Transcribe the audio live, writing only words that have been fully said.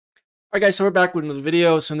Alright guys, so we're back with another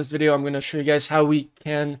video. So in this video, I'm going to show you guys how we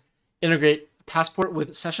can integrate Passport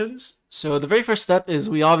with sessions. So the very first step is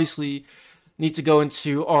we obviously need to go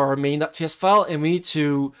into our main.ts file and we need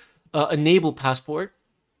to enable Passport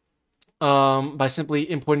by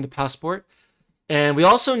simply importing the Passport. And we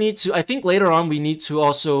also need to, I think later on, we need to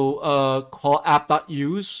also call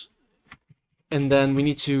app.use, and then we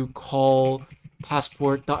need to call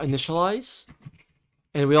passport.initialize,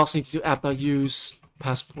 and we also need to do app.use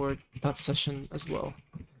passport.session as well.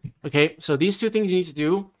 Okay, so these two things you need to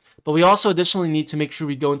do, but we also additionally need to make sure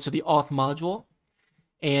we go into the auth module,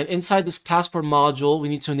 and inside this passport module we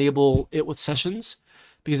need to enable it with sessions,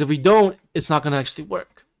 because if we don't, it's not going to actually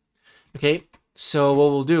work. Okay, so what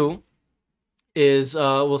we'll do is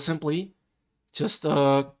we'll simply just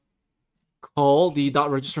call the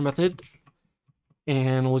 .register method,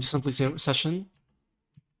 and we'll just simply say session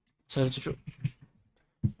set it to true.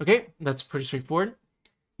 Okay, that's pretty straightforward.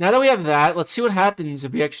 Now that we have that, let's see what happens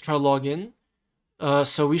if we actually try to log in.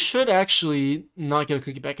 So we should actually not get a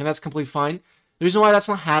cookie back, and that's completely fine. The reason why that's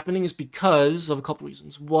not happening is because of a couple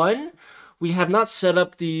reasons. One, we have not set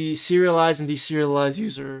up the serialized and deserialized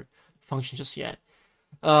user function just yet.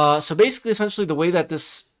 So basically, essentially, the way that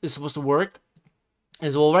this is supposed to work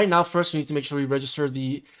is, well, right now, first we need to make sure we register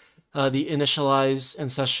the initialize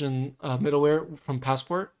and session middleware from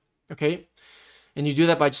Passport. Okay. And you do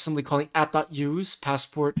that by just simply calling app.use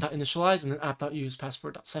passport.initialize and then app.use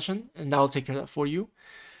passport.session, and that will take care of that for you.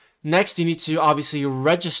 Next, you need to obviously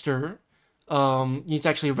register. You need to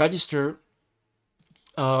actually register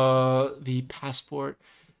the Passport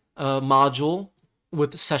module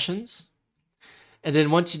with sessions. And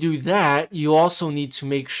then once you do that, you also need to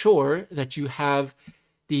make sure that you have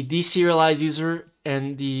the deserialized user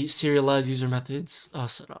and the serialized user methods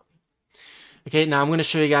set up. Okay, now I'm going to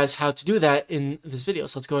show you guys how to do that in this video.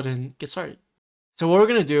 So let's go ahead and get started. So what we're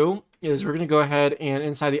going to do is we're going to go ahead and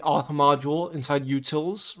inside the auth module, inside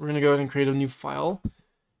utils, we're going to go ahead and create a new file.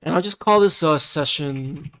 And I'll just call this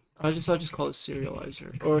session, I'll just call it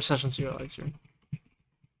serializer or session serializer.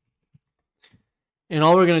 And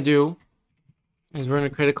all we're going to do is we're going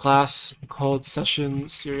to create a class called session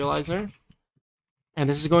serializer. And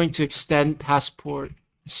this is going to extend Passport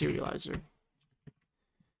serializer.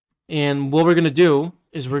 And what we're going to do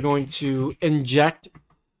is we're going to inject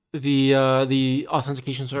the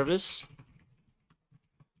authentication service.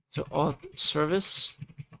 So auth service.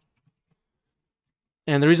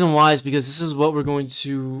 And the reason why is because this is what we're going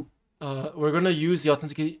to use the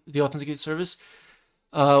authenticate service.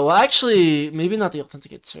 Well, actually, maybe not the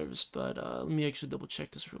authenticate service, but let me actually double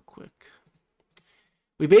check this real quick.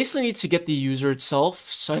 We basically need to get the user itself.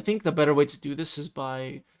 So I think the better way to do this is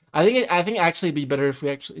by I think actually it'd be better if we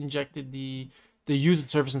actually injected the user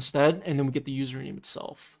service instead, and then we get the username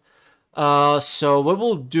itself. So what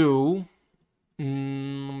we'll do, let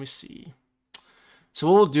me see. So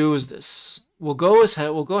what we'll do is this: we'll go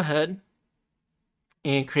ahead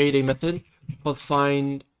and create a method called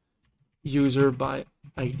find user by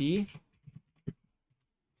ID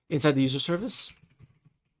inside the user service,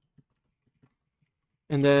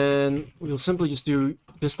 and then we'll simply just do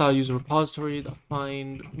this style user repository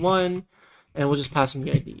find one, and we'll just pass in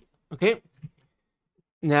the ID. Okay.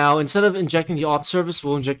 Now, instead of injecting the auth service,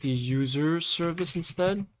 we'll inject the user service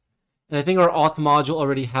instead. And I think our auth module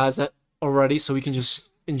already has that already, so we can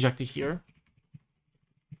just inject it here.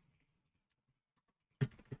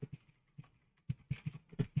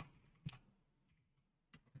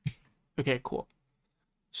 Okay, cool.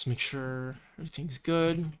 Just make sure everything's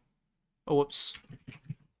good. Oh, whoops.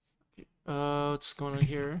 What's going on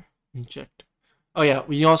here? Inject. Oh yeah,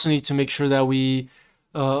 we also need to make sure that we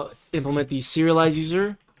implement the serialized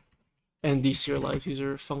user and the serialized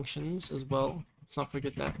user functions as well. Let's not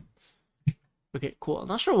forget that. Okay, cool. I'm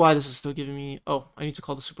not sure why this is still giving me. Oh, I need to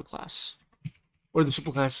call the superclass or the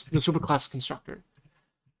superclass constructor.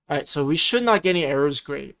 All right, so we should not get any errors.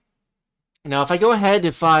 Great. Now, if I go ahead,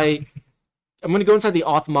 I'm going to go inside the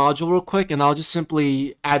auth module real quick, and I'll just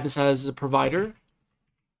simply add this as a provider.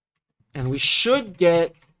 And we should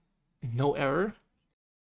get no error.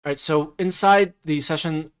 All right, so inside the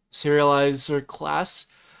session serializer class,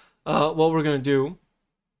 what we're going to do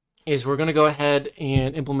is we're going to go ahead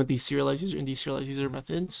and implement the serialized user and deserialized user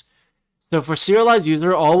methods. So for serialized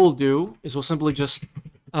user, all we'll do is we'll simply just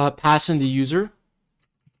pass in the user.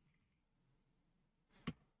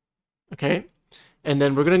 Okay, and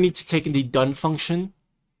then we're going to need to take in the done function.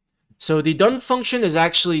 So the done function is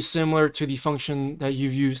actually similar to the function that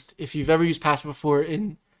you've used. If you've ever used Passport before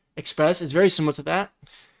in Express, it's very similar to that.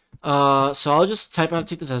 So I'll just take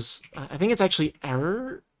this as, I think it's actually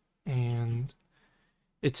error, and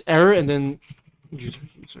it's error and then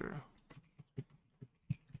user.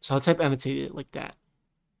 So I'll type annotate it like that.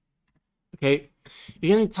 Okay, you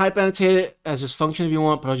can type annotate it as just function if you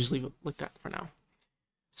want, but I'll just leave it like that for now.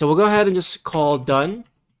 So we'll go ahead and just call done,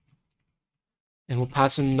 and we'll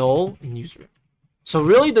pass in null and user. So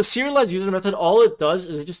really, the serialized user method, all it does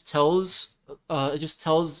is it just tells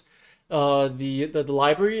the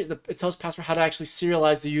library, it tells Passport how to actually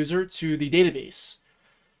serialize the user to the database.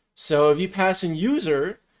 So if you pass in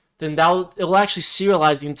user, then it'll actually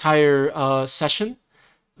serialize the entire session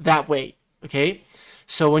that way. Okay.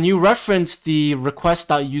 So when you reference the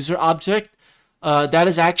request.user object, that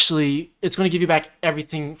is actually, it's going to give you back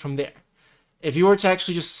everything from there. If you were to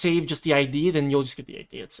actually just save just the ID, then you'll just get the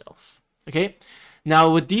ID itself. Okay. Now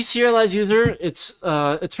with deserialized user, it's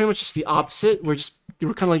pretty much just the opposite. We're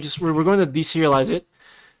kind of like we're going to deserialize it.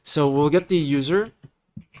 So we'll get the user,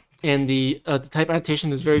 and the type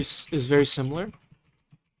annotation is very similar.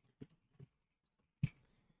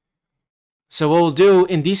 So what we'll do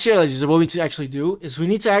in deserialized user, what we need to actually do is we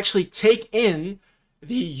need to actually take in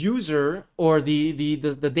the user or the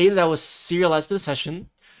data that was serialized to the session.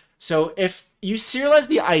 So if you serialize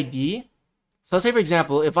the ID, so let's say for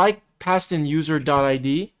example, if I passed in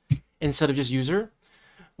user.id instead of just user,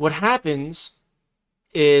 what happens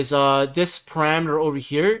is this parameter over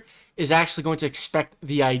here is actually going to expect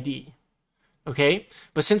the ID. Okay,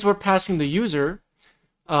 but since we're passing the user,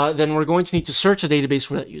 then we're going to need to search a database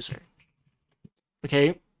for that user.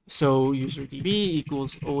 Okay, so userdb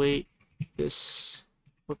equals 08 this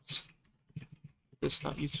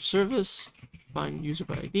dot user service, find user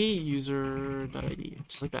by ID, user.id,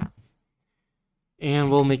 just like that.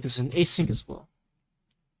 And we'll make this an async as well.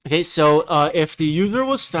 Okay, so if the user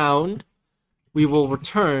was found, we will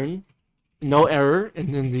return no error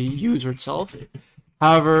and then the user itself.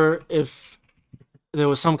 However, if there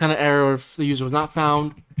was some kind of error or if the user was not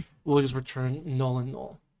found, we'll just return null and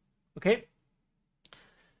null. Okay.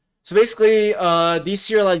 So basically, the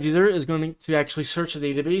serialized user is going to actually search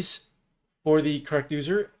the database for the correct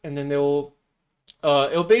user, and then it'll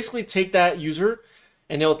basically take that user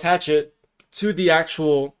and it'll attach it to the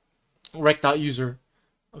actual rec.user.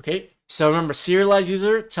 Okay. So remember, serialized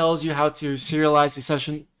user tells you how to serialize the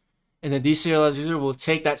session, and the deserialized user will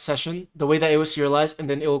take that session the way that it was serialized, and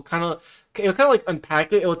then it'll kind of like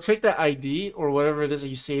unpack it. It will take that ID or whatever it is that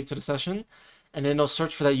you saved to the session, and then it'll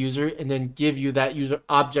search for that user and then give you that user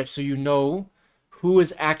object so you know who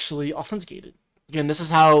is actually authenticated. Again, this is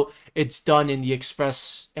how it's done in the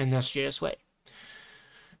Express and NestJS way.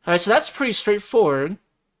 All right, so that's pretty straightforward.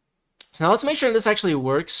 So now let's make sure this actually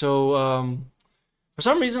works. So for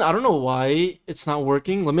some reason, I don't know why it's not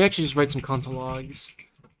working. Let me actually just write some console logs.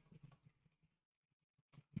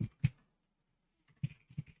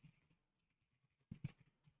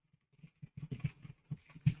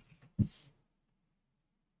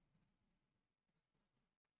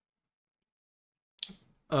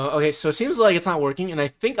 Okay, so it seems like it's not working, and I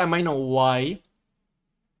think I might know why.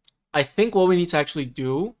 I think what we need to actually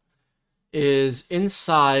do is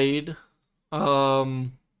inside, I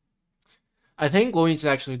think what we need to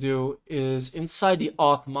actually do is inside the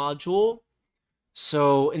auth module.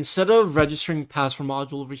 So instead of registering password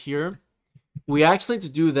module over here, we actually need to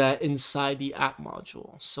do that inside the app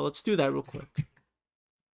module. So let's do that real quick.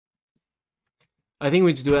 I think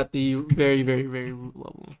we need to do it at the very, very, very root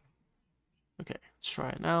level. Okay, let's try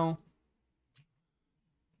it now.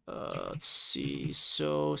 Let's see.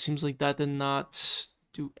 So seems like that did not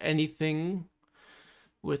do anything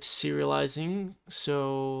with serializing.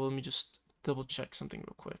 So let me just double check something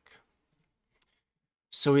real quick.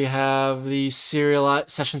 So we have the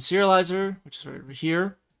session serializer, which is right over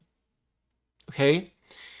here. Okay.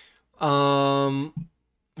 We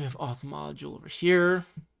have auth module over here.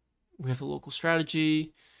 We have the local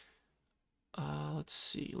strategy. Let's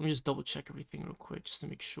see. Let me just double check everything real quick just to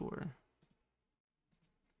make sure.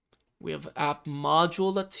 We have app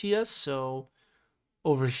module.ts. So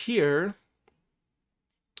over here,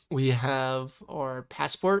 we have our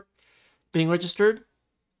passport being registered,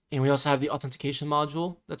 and we also have the authentication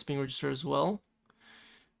module that's being registered as well.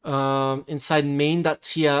 Inside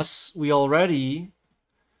main.ts, we already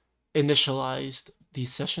initialized the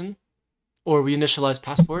session, or we initialized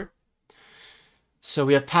passport. So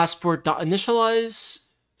we have passport.initialize,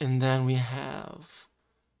 and then we have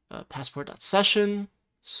passport.session.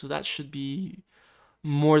 So that should be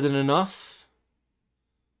more than enough.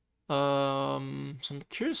 So I'm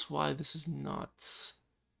curious why this is not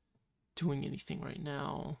doing anything right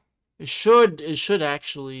now. It should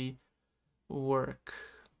actually work,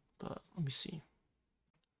 but let me see.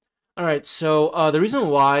 All right, so the reason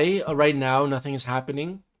why right now nothing is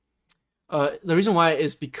happening, the reason why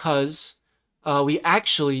is because we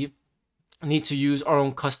actually need to use our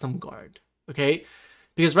own custom guard, okay?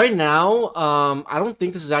 Because right now, I don't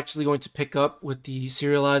think this is actually going to pick up with the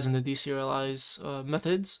serialize and the deserialize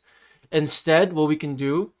methods. Instead, what we can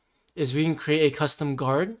do is we can create a custom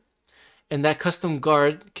guard, and that custom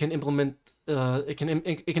guard can implement it can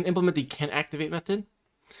implement the can activate method.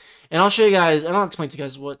 And I'll show you guys, and I'll explain to you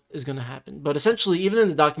guys what is going to happen. But essentially, even in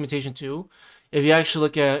the documentation too, if you actually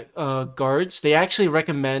look at guards, they actually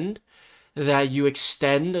recommend that you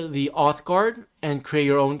extend the auth guard and create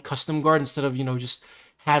your own custom guard instead of, just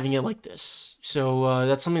having it like this. So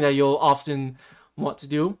that's something that you'll often want to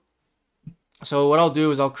do. So what I'll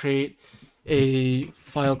do is I'll create a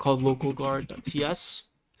file called localguard.ts.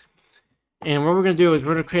 And what we're going to do is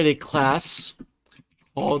we're going to create a class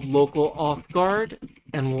called local auth guard,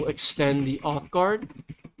 and we'll extend the auth guard.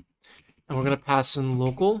 And we're going to pass in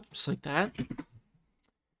local, just like that.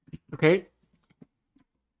 Okay.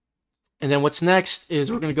 And then what's next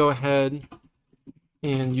is we're going to go ahead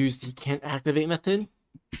and use the can't activate method.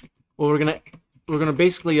 Well, we're gonna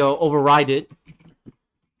basically override it.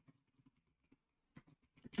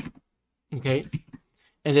 Okay.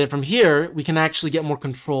 And then from here, we can actually get more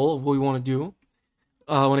control of what we want to do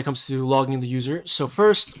when it comes to logging the user. So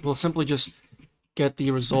first, we'll simply just get the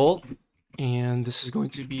result, and this is going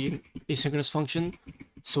to be an asynchronous function.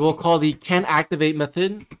 So we'll call the can activate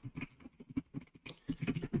method,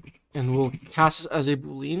 and we'll cast this as a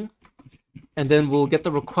boolean, and then we'll get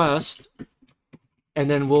the request, and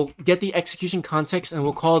then we'll get the execution context, and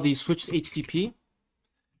we'll call the switch to HTTP,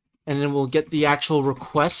 and then we'll get the actual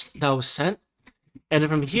request that was sent. And then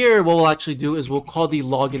from here, what we'll actually do is we'll call the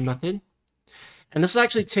login method, and this will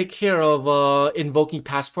actually take care of invoking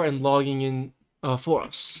passport and logging in for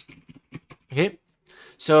us. Okay,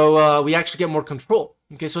 so we actually get more control.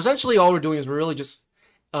 Okay, so essentially all we're doing is we're really just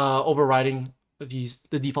overriding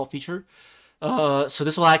the default feature. So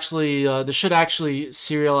this will actually this should actually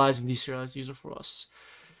serialize and deserialize the user for us.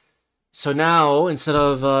 So now instead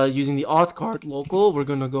of using the auth guard local, we're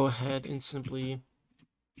going to go ahead and simply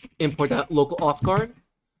import that local auth guard,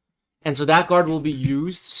 and so that guard will be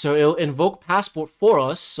used. So it'll invoke passport for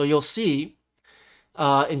us. So you'll see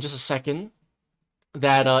in just a second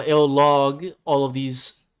that it'll log all of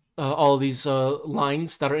these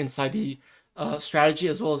lines that are inside the strategy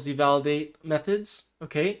as well as the validate methods.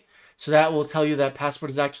 Okay, so that will tell you that passport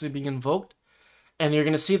is actually being invoked, and you're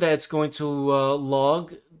going to see that it's going to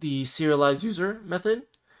log the serialized user method.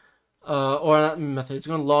 Or not method, it's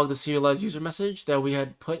going to log the serialized user message that we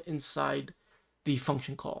had put inside the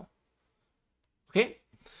function call. Okay,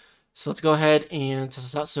 so let's go ahead and test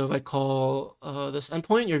this out. So if I call this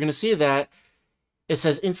endpoint, you're going to see that it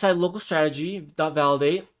says inside local strategy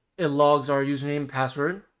 .validate. It logs our username and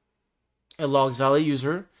password. It logs validate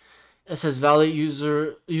user. It says validate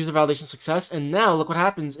user validation success. And now look what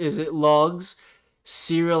happens is it logs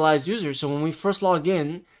serialized user. So when we first log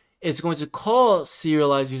in, it's going to call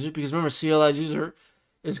serialized user, because remember, serialized user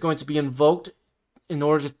is going to be invoked in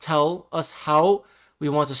order to tell us how we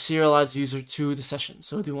want to serialize the user to the session.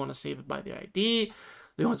 So do we want to save it by their ID? Do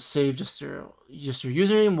we want to save just their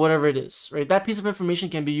username? Whatever it is, right? That piece of information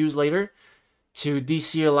can be used later to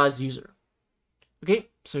deserialize the user. Okay,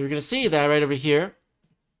 so you're going to see that right over here.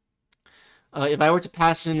 If I were to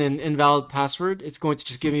pass in an invalid password, it's going to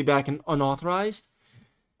just give me back an unauthorized.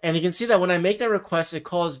 And you can see that when I make that request, it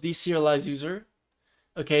calls deserialized user,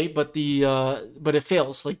 okay, but it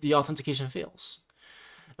fails, like the authentication fails.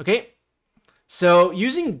 Okay, so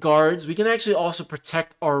using guards, we can actually also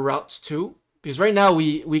protect our routes too, because right now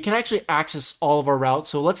we can actually access all of our routes.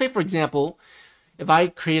 So let's say, for example, if I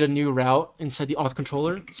create a new route inside the auth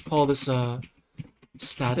controller, let's call this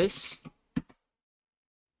status,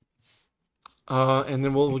 and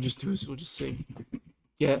then what we'll just do is we'll just say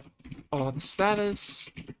get auth status,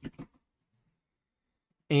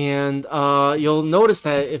 and you'll notice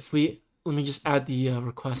that if let me just add the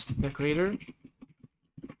request decorator.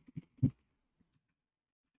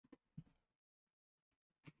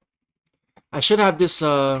 I should have this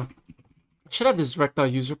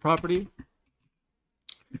rect.user property.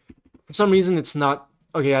 For some reason it's not.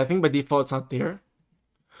 Okay, I think by default it's not there.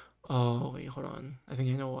 Oh wait, hold on. I think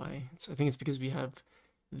I know why. I think it's because we have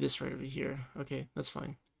this right over here. Okay, that's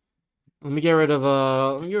fine. Let me get rid of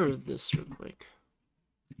this real quick.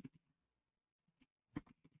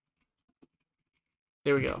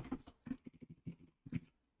 There we go.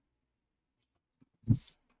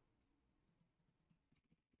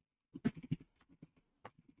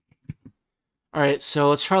 All right, so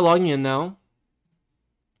let's try logging in now.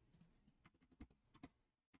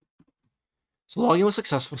 So logging was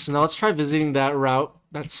successful. So now let's try visiting that route,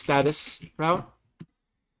 that status route.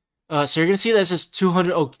 So you're gonna see that it says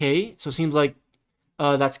 200 OK. So it seems like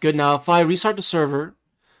that's good. Now if I restart the server,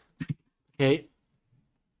 okay,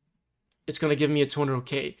 it's gonna give me a 200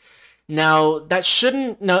 OK. Now that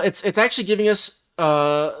shouldn't. Now it's actually giving us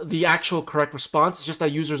the actual correct response. It's just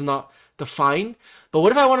that user's not defined. But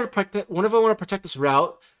what if I want to protect? What if I want to protect this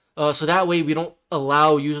route? So that way we don't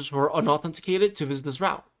allow users who are unauthenticated to visit this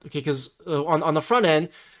route. Okay, because on the front end,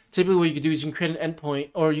 typically what you can do is you can create an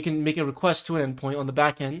endpoint, or you can make a request to an endpoint on the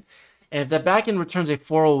back end. And if that backend returns a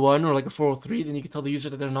 401 or like a 403, then you can tell the user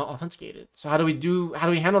that they're not authenticated. So how do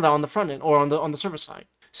we handle that on the front end or on the server side?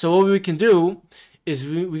 So what we can do is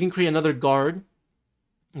we can create another guard.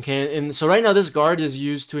 Okay, and so right now this guard is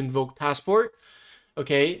used to invoke passport.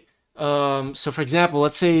 Okay, so for example,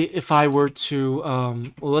 let's say if I were to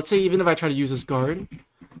well, let's say even if I try to use this guard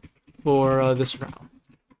for this route,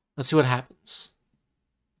 let's see what happens.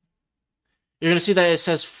 You're gonna see that it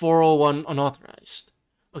says 401 unauthorized.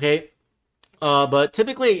 Okay. But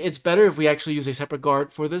typically it's better if we actually use a separate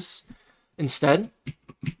guard for this instead.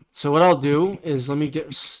 So what I'll do is let me get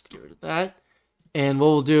rid of that. And what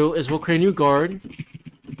we'll do is we'll create a new guard.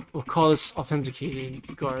 We'll call this Authenticating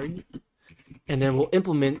Guard. And then we'll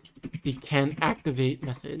implement the canActivate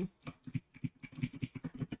method.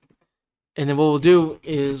 And then what we'll do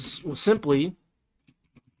is we'll simply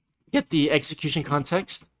get the execution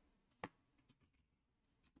context.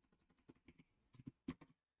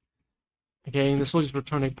 Okay, and this will just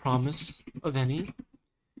return a promise of any.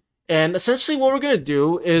 And essentially what we're gonna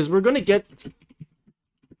do is we're gonna get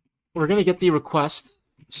the request.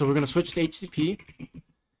 So we're gonna switch to HTTP,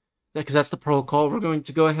 because that's the protocol. We're going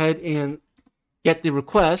to go ahead and get the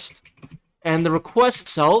request, and the request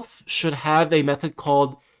itself should have a method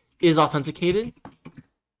called isAuthenticated.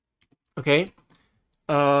 Okay.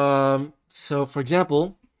 So for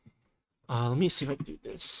example, let me see if I can do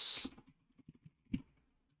this.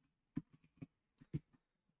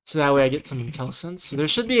 So that way I get some IntelliSense. So there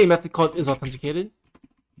should be a method called isAuthenticated.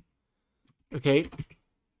 Okay.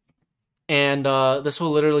 And this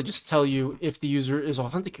will literally just tell you if the user is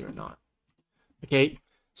authenticated or not. Okay.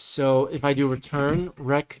 So if I do return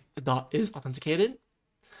rec.isAuthenticated.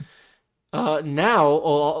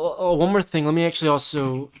 Now, one more thing. Let me actually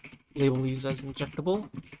also label these as injectable.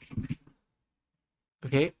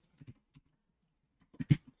 Okay.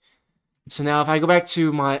 So now if I go back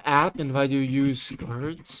to my app and if I do use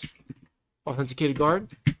guards, authenticated guard,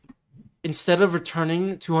 instead of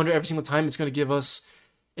returning 200 every single time, it should give us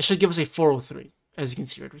a 403, as you can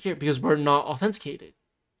see right here, because we're not authenticated.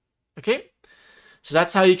 Okay? So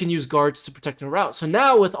that's how you can use guards to protect your route. So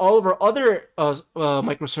now with all of our other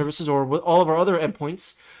microservices, or with all of our other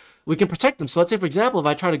endpoints, we can protect them. So let's say, for example, if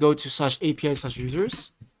I try to go to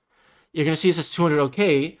 /API/users, you're going to see it says 200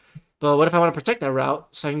 OK. But what if I want to protect that route?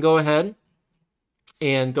 So I can go ahead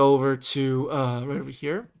and go over to right over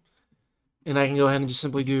here. And I can go ahead and just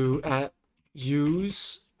simply do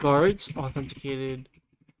use guards, authenticated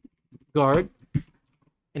guard.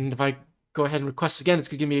 And if I go ahead and request again, it's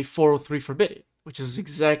going to give me a 403 forbidden, which is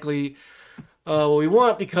exactly what we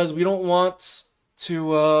want, because we don't want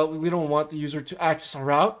the user to access a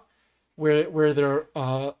route where they're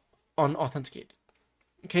unauthenticated.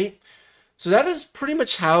 Okay. So that is pretty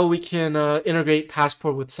much how we can integrate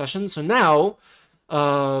Passport with sessions. So now,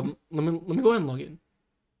 let me go ahead and log in.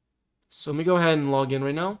 So let me go ahead and log in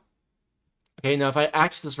right now. Okay, now if I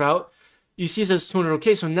access this route, you see it says 200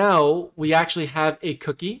 OK. So now we actually have a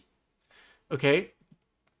cookie. Okay,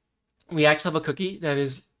 we actually have a cookie that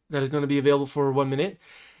is going to be available for 1 minute,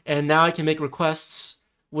 and now I can make requests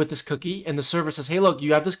with this cookie, and the server says, "Hey, look,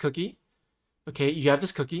 you have this cookie. Okay, you have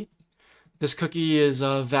this cookie. This cookie is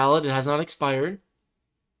valid. It has not expired.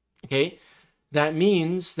 Okay, that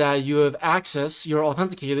means that you have access. You're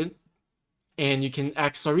authenticated, and you can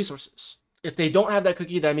access our resources. If they don't have that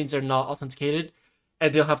cookie, that means they're not authenticated,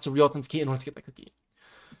 and they'll have to re-authenticate in order to get that cookie."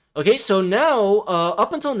 Okay, so now,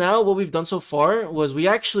 up until now, what we've done so far was we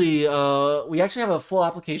actually have a full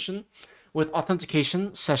application with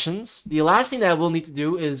authentication sessions. The last thing that we'll need to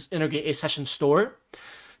do is integrate a session store.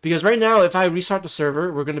 Because right now, if I restart the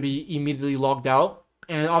server, we're going to be immediately logged out.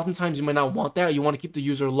 And oftentimes, you might not want that. You want to keep the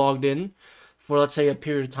user logged in for, let's say, a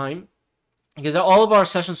period of time. Because all of our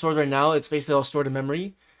session stores right now, it's basically all stored in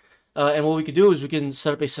memory. And what we could do is we can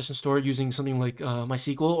set up a session store using something like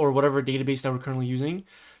MySQL or whatever database that we're currently using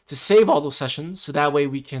to save all those sessions. So that way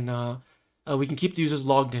we can keep the users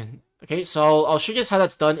logged in. Okay, so I'll show you guys how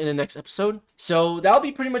that's done in the next episode. So that'll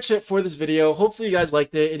be pretty much it for this video. Hopefully you guys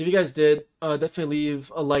liked it. And if you guys did, definitely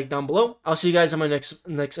leave a like down below. I'll see you guys on my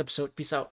next episode. Peace out.